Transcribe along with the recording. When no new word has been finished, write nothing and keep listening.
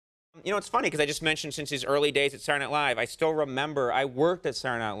You know, it's funny because I just mentioned since his early days at Saturday Night Live, I still remember I worked at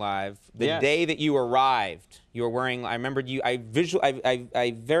Saturday Night Live the day that you arrived. You were wearing, I remembered you, I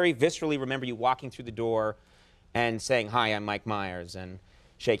very viscerally remember you walking through the door and saying, "Hi, I'm Mike Myers," and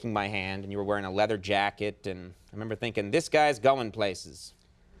shaking my hand, and you were wearing a leather jacket, and I remember thinking, this guy's going places.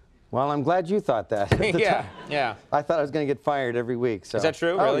 Well, I'm glad you thought that. Yeah. I thought I was going to get fired every week. So. Is that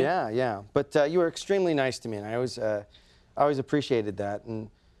true, really? Oh, yeah. But you were extremely nice to me, and I always appreciated that. And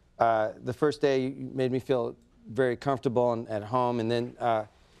the first day, you made me feel very comfortable and at home, and then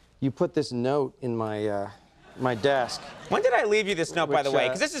you put this note in my my desk. When did I leave you this note, by the way?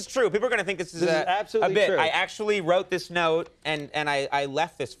 Because this is true. People are going to think this is absolutely a bit. True. I actually wrote this note, and I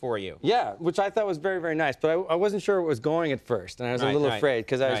left this for you. Yeah, which I thought was very, very nice. But I wasn't sure where it was going at first, and I was a little afraid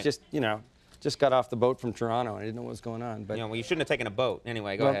because I was just, you know, just got off the boat from Toronto, and I didn't know what was going on. But well, you shouldn't have taken a boat.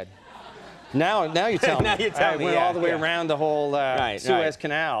 Anyway, go ahead. Now you tell me. Now you tell me. I went all the way around the whole Suez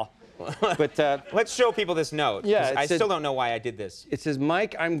Canal. But let's show people this note. Yeah, I still don't know why I did this. It says,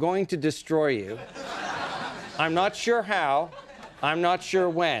 "Mike, I'm going to destroy you. I'm not sure how, I'm not sure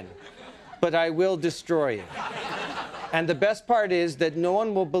when, but I will destroy you. And the best part is that no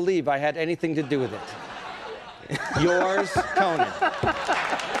one will believe I had anything to do with it. Yours, Conan." I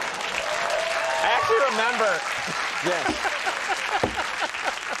actually remember. Yes.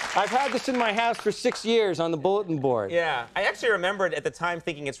 I've had this in my house for 6 years on the bulletin board. Yeah. I actually remembered at the time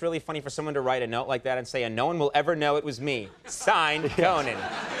thinking it's really funny for someone to write a note like that and say, "And no one will ever know it was me. Signed, Conan."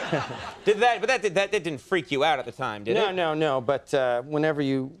 But that didn't freak you out at the time, did it? No. But whenever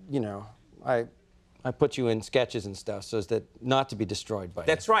you know, I put you in sketches and stuff so as that not to be destroyed by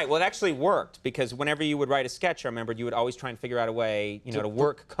That's right. Well, it actually worked because whenever you would write a sketch, I remembered you would always try and figure out a way, you know, to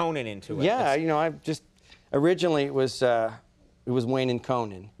work Conan into it. Yeah, you know, originally it was Wayne and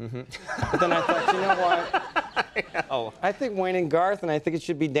Conan. But then I thought, you know what? I think Wayne and Garth, and I think it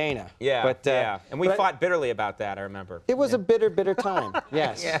should be Dana. Yeah, but, and we fought bitterly about that, I remember. It was a bitter, bitter time,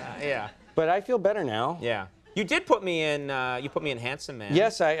 yes. Yeah. But I feel better now. Yeah. You did put me in, Handsome Man.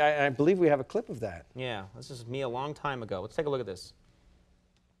 Yes, I believe we have a clip of that. Yeah, this is me a long time ago. Let's take a look at this.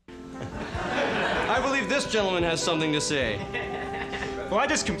 I believe this gentleman has something to say. Well, I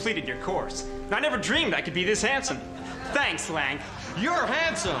just completed your course. I never dreamed I could be this handsome. Thanks, Lank. You're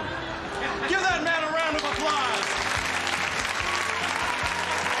handsome. Give that man a round of applause.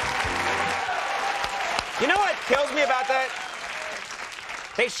 You know what kills me about that?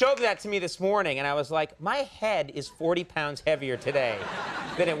 They showed that to me this morning, and I was like, my head is 40 pounds heavier today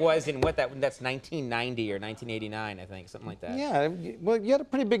than it was in that's 1990 or 1989, I think, something like that. Yeah, well, you had a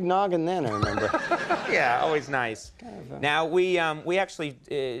pretty big noggin then, I remember. Yeah, always nice. Now, we actually,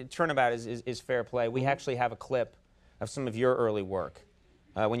 Turnabout is fair play. We actually have a clip of some of your early work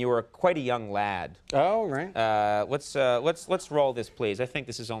when you were quite a young lad. Oh, right. Let's roll this, please. I think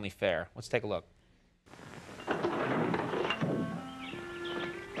this is only fair. Let's take a look.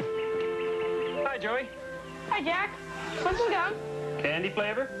 Hi, Joey. Hi, Jack. Want some gum? Candy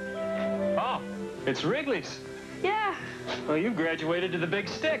flavor? Oh, it's Wrigley's. Yeah. Well, you graduated to the big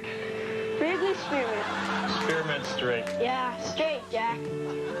stick. Wrigley Spearmint. Spearmint straight. Yeah, straight, Jack.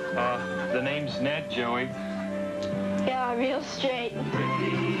 The name's Ned, Joey. Yeah, real straight.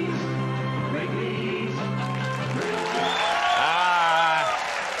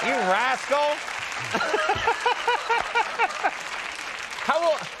 You rascal!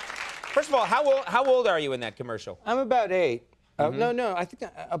 First of all, how old are you in that commercial? I'm about 8. No, I think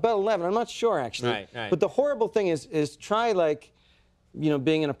about 11. I'm not sure, actually. Right. But the horrible thing is try, like, you know,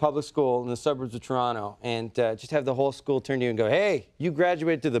 being in a public school in the suburbs of Toronto and just have the whole school turn to you and go, "Hey, you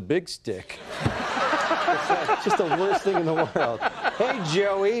graduated to the big stick." It's just the worst thing in the world. "Hey,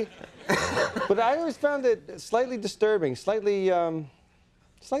 Joey." But I always found it slightly disturbing, slightly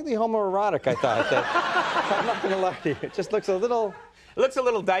homoerotic, I thought. I'm not going to lie to you. It just looks a little... It looks a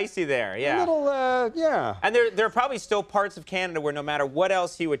little dicey there, yeah. A little, yeah. And there are probably still parts of Canada where no matter what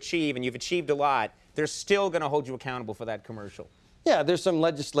else you achieve, and you've achieved a lot, they're still going to hold you accountable for that commercial. Yeah, there's some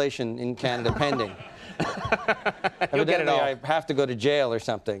legislation in Canada pending. You'll get it all. I have to go to jail or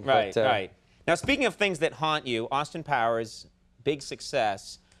something. Right, right. Now, speaking of things that haunt you, Austin Powers, big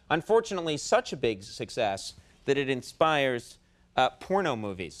success. Unfortunately, such a big success that it inspires porno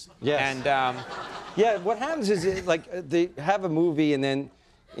movies. Yes. And yeah, what happens is they have a movie and then,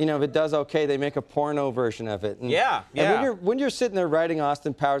 you know, if it does okay, they make a porno version of it. And, yeah. And when you're sitting there writing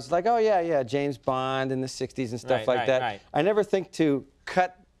Austin Powers, it's like, oh yeah, James Bond in the '60s and stuff like that. Right. I never think to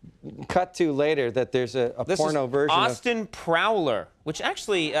cut to later that there's a porno version. Austin Prowler, which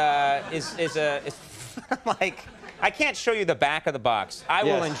actually is like, I can't show you the back of the box. I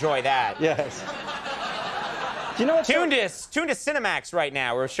will enjoy that. Yes. Do you know what? Tuned to Cinemax right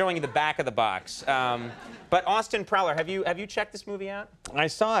now. We're showing you the back of the box. But Austin Prowler, have you checked this movie out? I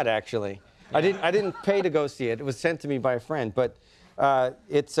saw it actually. I didn't pay to go see it. It was sent to me by a friend. But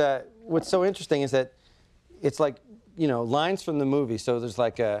it's what's so interesting is that it's like, you know, lines from the movie. So there's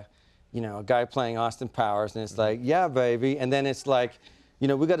like a guy playing Austin Powers, and it's like, yeah, baby, and then it's like, you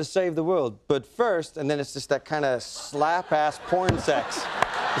know, we got to save the world, but first, and then it's just that kind of slap-ass porn sex.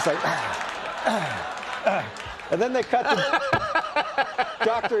 It's like, and then they cut to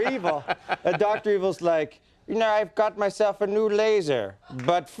Dr. Evil, and Dr. Evil's like, you know, I've got myself a new laser,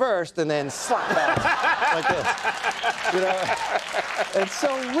 but first, and then slap ass, like this. You know, it's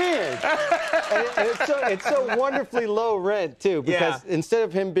so weird, and it's so wonderfully low rent too, because instead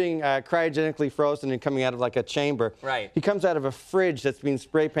of him being cryogenically frozen and coming out of like a chamber, right, he comes out of a fridge that's been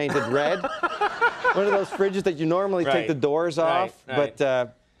spray painted red. One of those fridges that you normally take the doors off,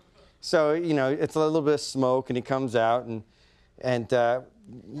 but so you know, it's a little bit of smoke, and he comes out, and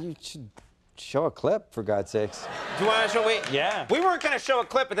you should show a clip, for God's sakes. Do you want to show? Yeah. We weren't going to show a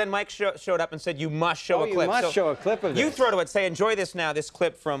clip, but then Mike showed up and said, you must show a clip. You must show a clip of this. You throw to it. Say, enjoy this now, this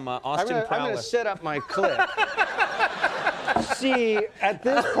clip from Austin Prowler. I'm going to set up my clip. See, at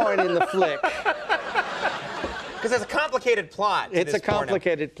this point in the flick... Because it's a complicated plot. It's a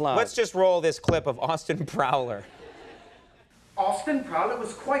complicated plot. Let's just roll this clip of Austin Prowler. Austin Prowler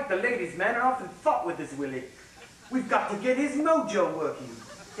was quite the ladies' man and often fought with his Willie. We've got to get his mojo working.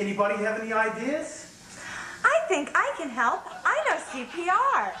 Anybody have any ideas? I think I can help. I know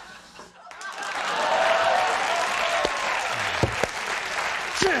CPR.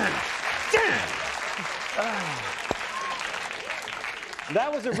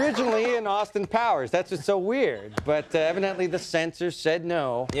 That was originally in Austin Powers. That's what's so weird. But evidently the censors said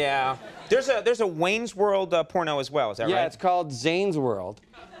no. Yeah. There's a Wayne's World porno as well, is that right? Yeah, it's called Zane's World.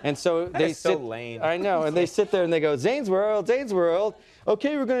 And so they so lame. I know, and they sit there and they go, Zane's World, Zane's World.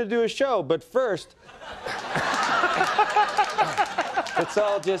 Okay, we're going to do a show, but first, it's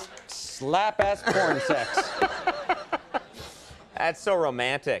all just slap-ass porn sex. That's so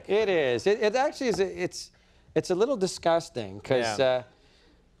romantic. It is. It actually is. It's a little disgusting because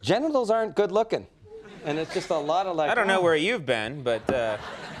genitals aren't good looking, and it's just a lot of like. I don't know where you've been, but.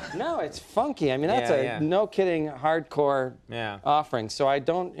 No, it's funky. I mean, that's no kidding hardcore offering. So I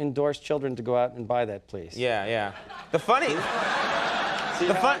don't endorse children to go out and buy that, please. Yeah, yeah. The funny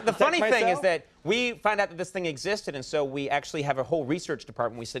thing is that we found out that this thing existed, and so we actually have a whole research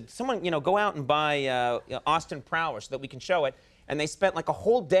department. We said, someone, go out and buy Austin Prowler so that we can show it. And they spent like a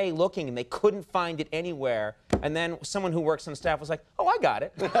whole day looking, and they couldn't find it anywhere. And then someone who works on staff was like, oh, I got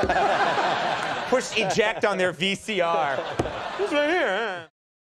it. Pushed eject on their VCR. It's right here, huh?